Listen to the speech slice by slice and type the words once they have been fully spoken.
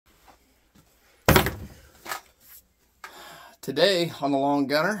Today on the Long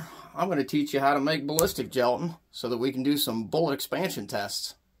Gunner, I'm going to teach you how to make ballistic gelatin so that we can do some bullet expansion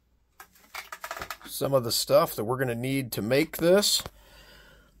tests. Some of the stuff that we're going to need to make this,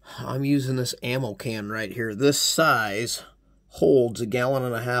 I'm using this ammo can right here. This size holds 1.5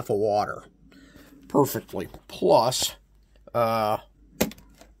 gallons of water perfectly, plus all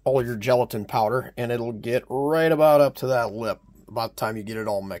your gelatin powder, and it'll get right about up to that lip about the time you get it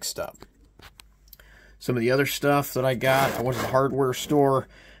all mixed up. Some of the other stuff that I got, I went to the hardware store,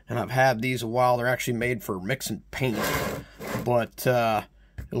 and I've had these a while. They're actually made for mixing paint, but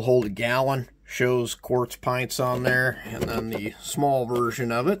it'll hold 1 gallon, shows quarts pints on there, and then the small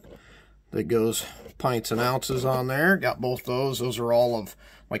version of it that goes pints and ounces on there. Got both those. Those are all of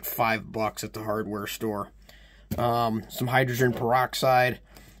like $5 at the hardware store. Some hydrogen peroxide.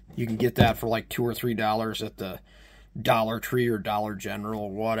 You can get that for like $2 or $3 at the Dollar Tree or Dollar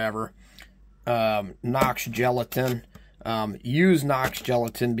General, whatever. Knox gelatin. Use Knox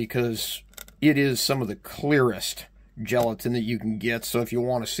gelatin because it is some of the clearest gelatin that you can get. So if you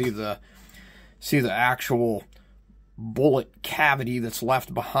want to see the actual bullet cavity that's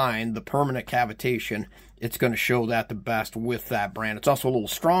left behind, the permanent cavitation, it's going to show that the best with that brand. It's also a little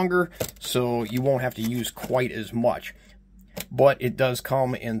stronger, so you won't have to use quite as much. But it does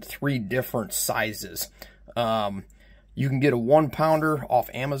come in 3 different sizes. You can get a 1-pounder off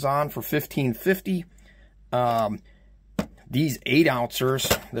Amazon for $15.50. These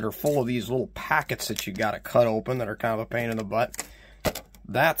 8-ouncers that are full of these little packets that you got to cut open that are kind of a pain in the butt,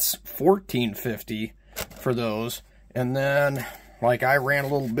 that's $14.50 for those. And then, like, I ran a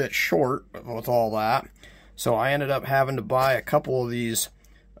little bit short with all that, so I ended up having to buy a couple of these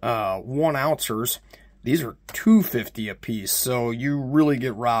 1-ouncers. These are $2.50 a piece, so you really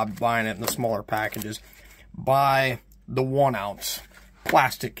get robbed buying it in the smaller packages. Buy the 1-ounce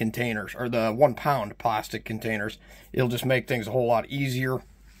plastic containers, or the 1-pound plastic containers. It'll just make things a whole lot easier.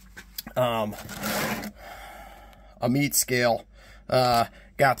 A meat scale, got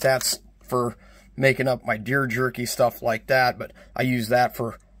that for making up my deer jerky, stuff like that, but I use that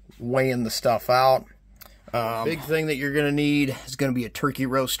for weighing the stuff out. Big thing that you're going to need is going to be a turkey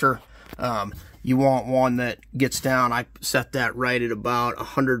roaster. You want one that gets down. I set that right at about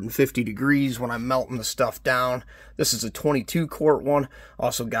 150 degrees when I'm melting the stuff down. This is a 22-quart one.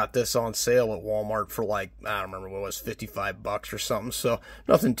 Also got this on sale at Walmart for like, I don't remember what it was, $55 or something, so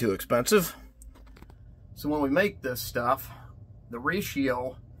nothing too expensive. So when we make this stuff, the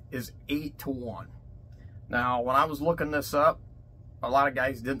ratio is 8:1. Now, when I was looking this up, a lot of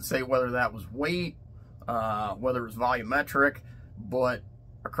guys didn't say whether that was weight, whether it was volumetric, but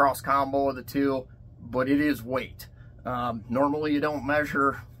a cross combo of the two, but it is weight. Normally you don't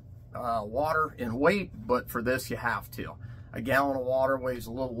measure water in weight, but for this you have to. 1 gallon of water weighs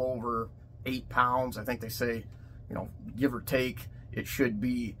a little over 8 pounds. I think they say, you know, give or take, it should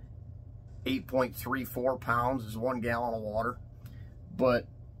be 8.34 pounds is 1 gallon of water. But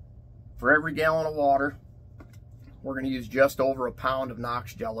for every gallon of water, we're going to use just over 1 pound of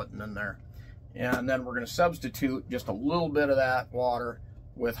Knox gelatin in there. And then we're going to substitute just a little bit of that water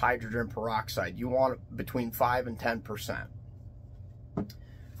with hydrogen peroxide. You want it between 5 and 10%.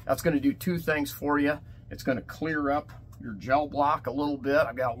 That's going to do 2 things for you. It's going to clear up your gel block a little bit.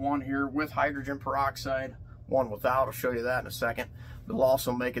 I've got one here with hydrogen peroxide, one without. I'll show you that in a second. But it'll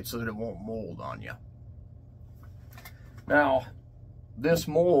also make it so that it won't mold on you. Now, this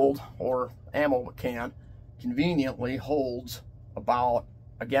mold, or ammo can, conveniently holds about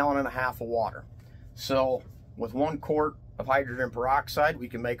 1.5 gallons of water. So with 1 quart of hydrogen peroxide, we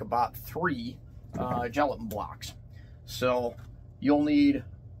can make about 3 gelatin blocks. So you'll need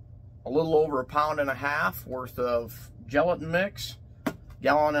a little over 1.5 pounds worth of gelatin mix, 1.5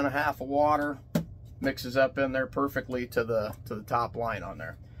 gallons of water, mixes up in there perfectly to the top line on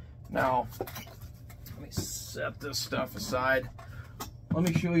there. Now, let me set this stuff aside. Let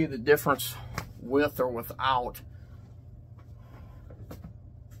me show you the difference with or without.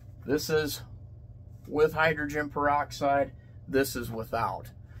 This is with hydrogen peroxide, this is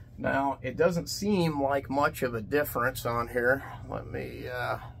without. Now, it doesn't seem like much of a difference on here. Let me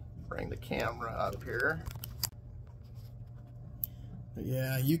bring the camera up here.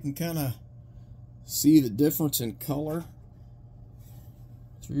 Yeah, you can kind of see the difference in color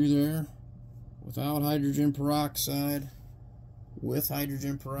through there. Without hydrogen peroxide, with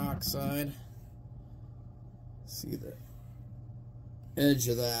hydrogen peroxide. See the edge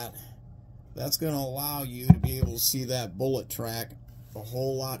of that. That's going to allow you to be able to see that bullet track a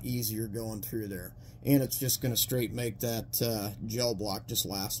whole lot easier going through there. And it's just going to straight make that gel block just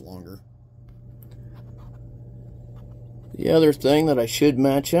last longer. The other thing that I should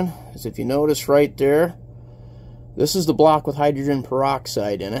mention is if you notice right there, This is the block with hydrogen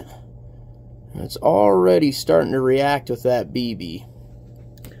peroxide in it. It's already starting to react with that BB.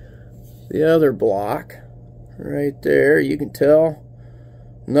 The other block, right there, you can tell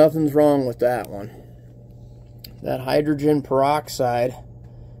nothing's wrong with that one. That hydrogen peroxide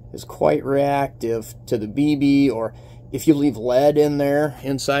is quite reactive to the BB, or if you leave lead in there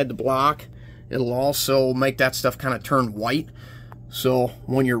inside the block, it'll also make that stuff kind of turn white. So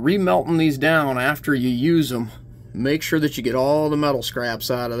when you're remelting these down after you use them, make sure that you get all the metal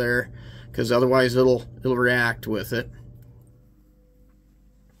scraps out of there, because otherwise it'll react with it.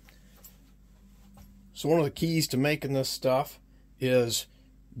 So one of the keys to making this stuff is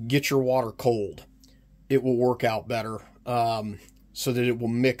get your water cold. It will work out better, so that it will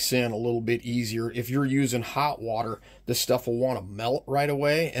mix in a little bit easier. If you're using hot water, this stuff will want to melt right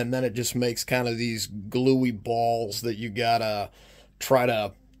away, and then it just makes kind of these gluey balls that you gotta try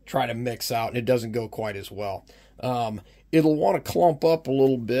to mix out, and it doesn't go quite as well. It'll want to clump up a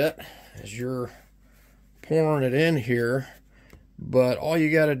little bit as you're pouring it in here, but all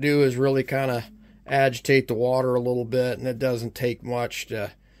you got to do is really kind of agitate the water a little bit, and it doesn't take much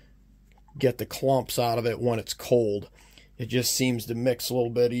to get the clumps out of it when it's cold. It just seems to mix a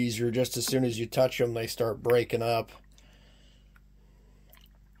little bit easier. Just as soon as you touch them, they start breaking up.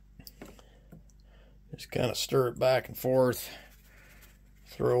 Just kind of stir it back and forth.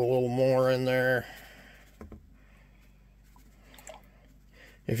 Throw a little more in there.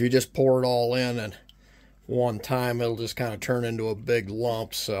 If you just pour it all in at one time, it'll just kind of turn into a big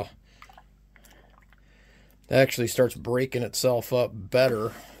lump. So it actually starts breaking itself up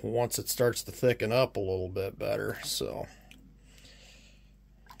better once it starts to thicken up a little bit better. So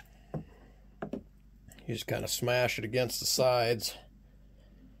you just kind of smash it against the sides.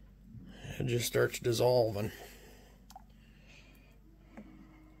 It just starts dissolving.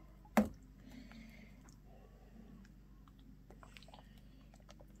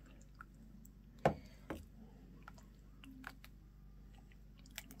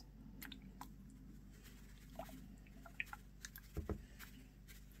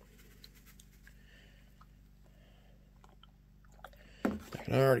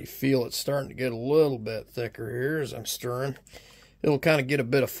 I already feel it starting to get a little bit thicker here as I'm stirring. It'll kind of get a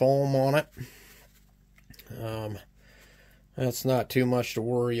bit of foam on it. That's not too much to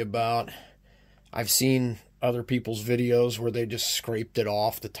worry about. I've seen other people's videos where they just scraped it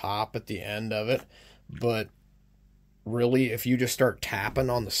off the top at the end of it. But really, if you just start tapping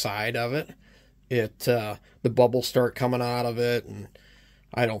on the side of it, the bubbles start coming out of it, and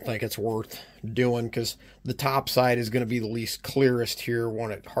I don't think it's worth doing, because the top side is going to be the least clearest here when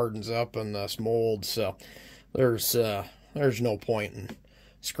it hardens up in this mold. So there's no point in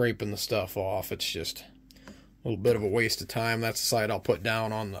scraping the stuff off. It's just a little bit of a waste of time. That's the side I'll put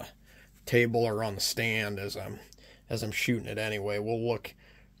down on the table or on the stand as I'm shooting it anyway. We'll look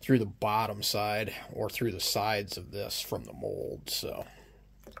through the bottom side or through the sides of this from the mold. So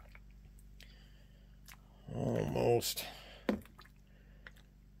almost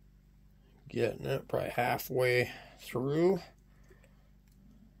getting it, probably halfway through.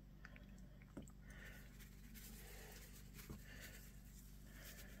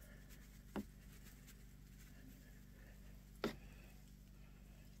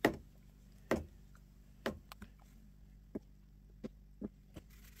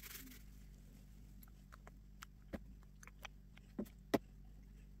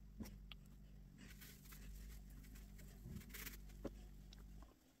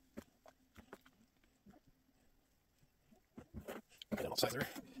 Get on the side there.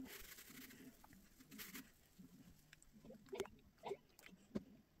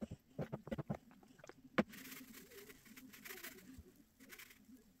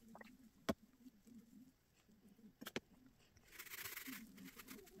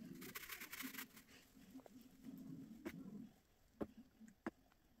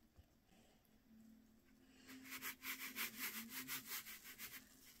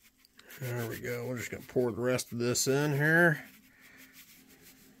 There we go. We're just going to pour the rest of this in here.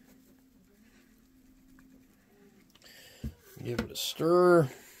 Give it a stir.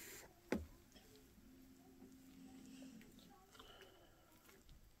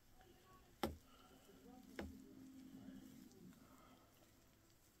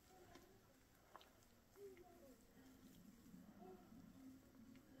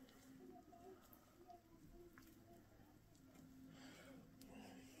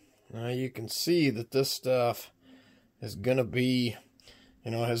 Now you can see that this stuff is going to be,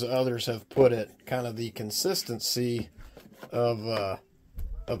 as others have put it, kind of the consistency of a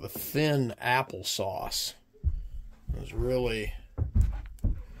thin applesauce. It's really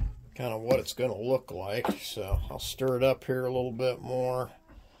kind of what it's going to look like. So I'll stir it up here a little bit more,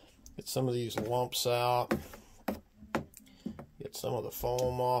 get some of these lumps out, get some of the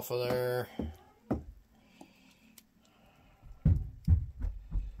foam off of there.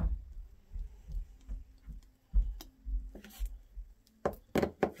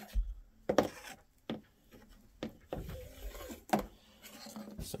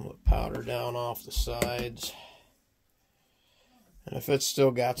 Some of the powder down off the sides. And if it's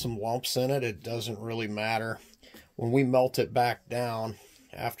still got some lumps in it, it doesn't really matter. When we melt it back down,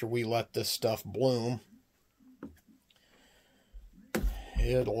 after we let this stuff bloom,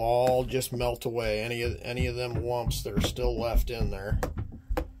 it'll all just melt away. Any of them lumps that are still left in there,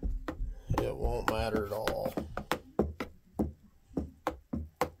 it won't matter at all.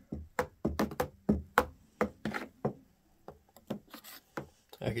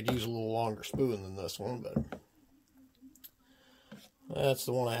 I could use a little longer spoon than this one, but that's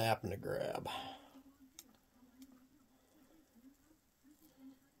the one I happen to grab.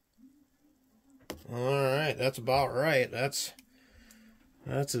 Alright, that's about right. That's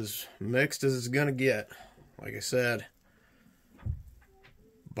as mixed as it's gonna get. Like I said,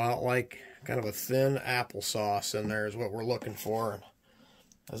 about like kind of a thin applesauce in there is what we're looking for. And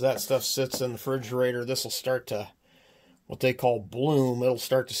as that stuff sits in the refrigerator, this will start to, what they call bloom. It'll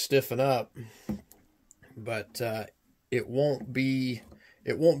start to stiffen up, but it won't be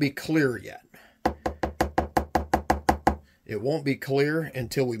clear yet. It won't be clear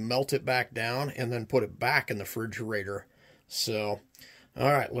until we melt it back down and then put it back in the refrigerator. So,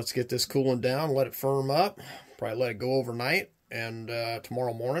 all right, let's get this cooling down, let it firm up, probably let it go overnight, and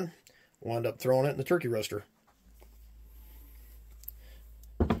tomorrow morning we'll end up throwing it in the turkey roaster.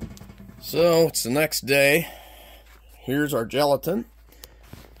 So it's the next day. Here's our gelatin.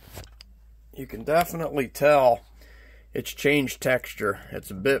 You can definitely tell it's changed texture.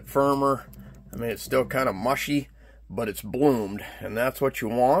 It's a bit firmer. I mean, it's still kind of mushy, but it's bloomed, and that's what you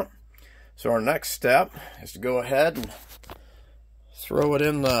want. So our next step is to go ahead and throw it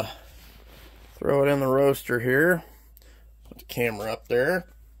in the roaster here. Put the camera up there.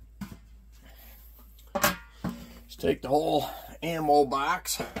 Just take the whole ammo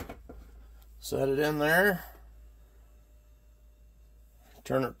box, set it in there.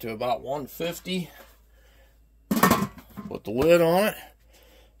 Turn it to about 150. Put the lid on it.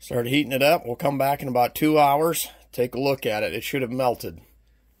 Start heating it up. We'll come back in about 2 hours. Take a look at it. It should have melted.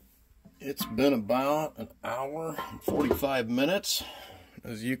 It's been about an hour and 45 minutes.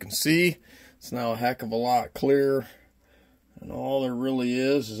 As you can see, it's now a heck of a lot clearer. And all there really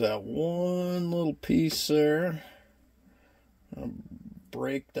is that one little piece there. I'll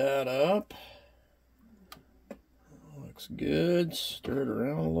break that up. Looks good. Stir it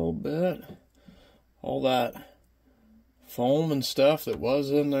around a little bit. All that foam and stuff that was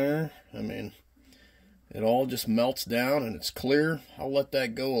in there, I mean, it all just melts down and it's clear. I'll let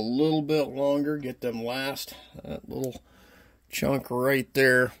that go a little bit longer, get that little chunk right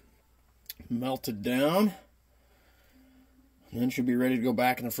there melted down, and then should be ready to go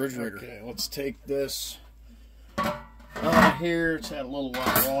back in the refrigerator. Okay, let's take this out of here. It's had a little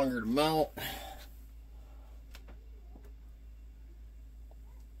while longer to melt.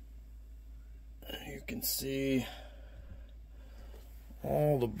 You can see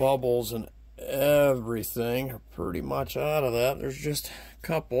all the bubbles and everything are pretty much out of that. There's just a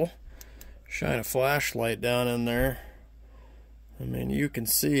couple. Shine a flashlight down in there. I mean, you can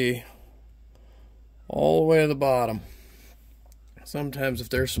see all the way to the bottom. Sometimes if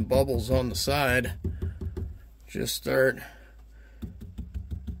there's some bubbles on the side, just start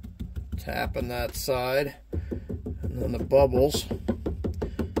tapping that side, and then the bubbles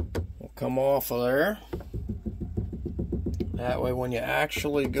will come off of there. That way when you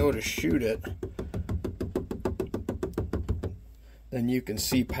actually go to shoot it, then you can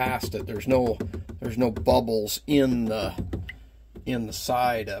see past it. There's no bubbles in the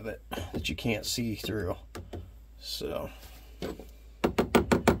side of it that you can't see through. So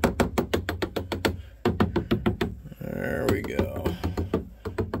there we go.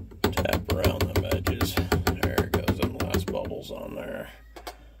 Tap around them edges. There it goes, them last bubbles on there.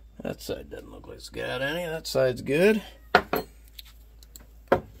 That side doesn't look like it's got any. That side's good.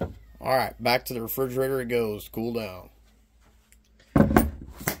 Alright, back to the refrigerator it goes, cool down.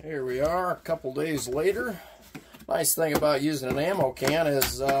 Here we are, a couple days later. Nice thing about using an ammo can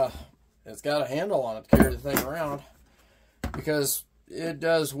is it's got a handle on it to carry the thing around, because it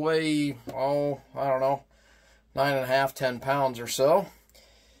does weigh, oh, I don't know, 9.5, 10 pounds or so.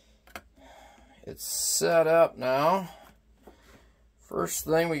 It's set up now. First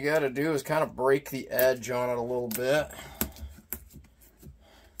thing we got to do is kind of break the edge on it a little bit.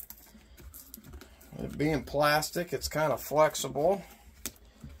 It being plastic, it's kind of flexible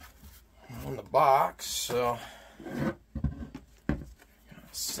on the box, so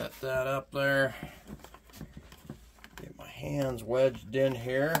set that up there. Get my hands wedged in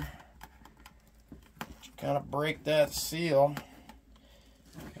here. Just kind of break that seal.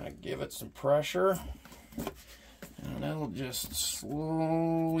 Kind of give it some pressure, and it'll just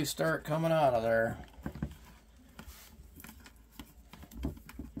slowly start coming out of there.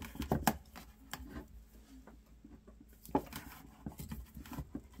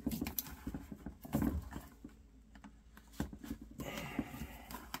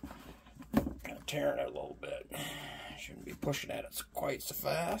 Tearing it a little bit. Shouldn't be pushing at it quite so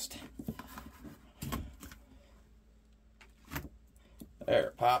fast. There,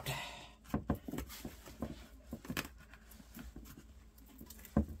 it popped.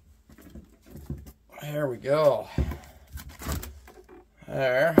 There we go.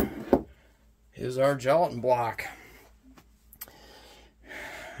 There is our gelatin block.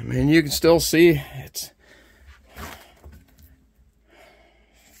 I mean, you can still see it's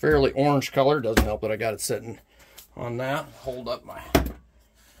fairly orange color. Doesn't help that I got it sitting on that. Hold up my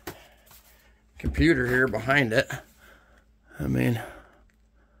computer here behind it. I mean,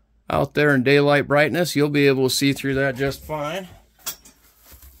 out there in daylight brightness, you'll be able to see through that just fine.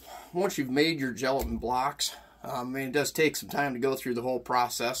 Once you've made your gelatin blocks, I mean, it does take some time to go through the whole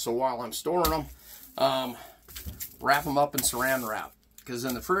process. So while I'm storing them, wrap them up in saran wrap, because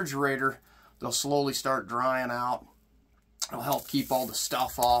in the refrigerator, they'll slowly start drying out. It'll help keep all the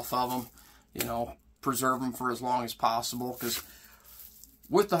stuff off of them, you know, preserve them for as long as possible, because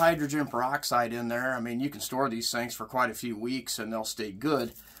with the hydrogen peroxide in there, I mean, you can store these things for quite a few weeks and they'll stay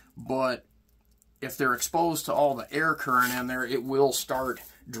good. But if they're exposed to all the air current in there, it will start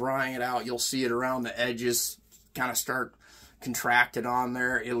drying it out. You'll see it around the edges kind of start contracted on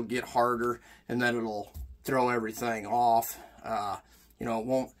there. It'll get harder, and then it'll throw everything off. You know, it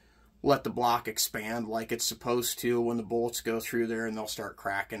won't let the block expand like it's supposed to when the bullets go through there, and they'll start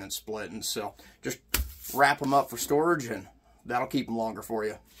cracking and splitting. So just wrap them up for storage, and that'll keep them longer for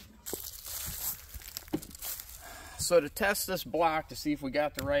you. So to test this block to see if we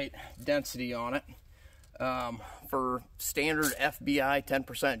got the right density on it, for standard FBI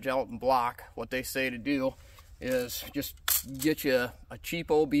 10% gelatin block, what they say to do is just get you a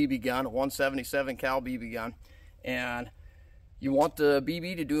cheapo BB gun, a 177 cal BB gun, and you want the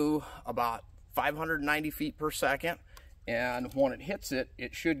BB to do about 590 feet per second, and when it hits it,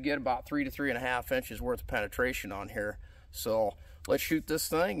 it should get about 3 to 3.5 inches worth of penetration on here. So let's shoot this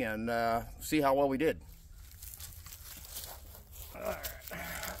thing and see how well we did. All right.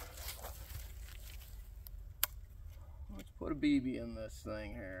 Let's put a BB in this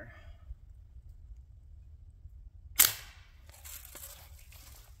thing here.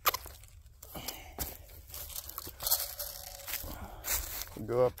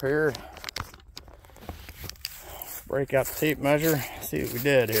 Go up here, break out the tape measure, see what we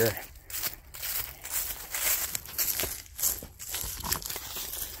did here.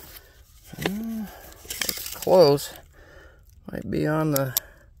 Looks close. Might be on the,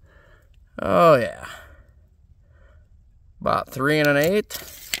 oh yeah, about 3 1/8.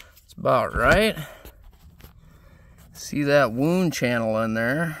 It's about right. See that wound channel in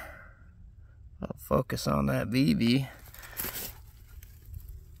there? I'll focus on that BB.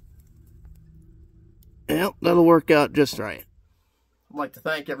 Yep, that'll work out just right. I'd like to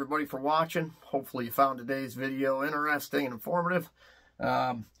thank everybody for watching. Hopefully you found today's video interesting and informative.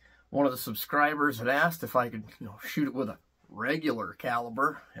 One of the subscribers had asked if I could, shoot it with a regular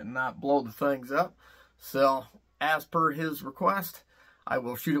caliber and not blow the things up. So, as per his request, I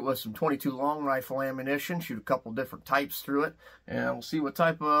will shoot it with some .22 long rifle ammunition, shoot a couple different types through it, and we'll see what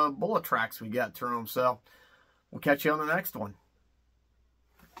type of bullet tracks we got through them. So, we'll catch you on the next one.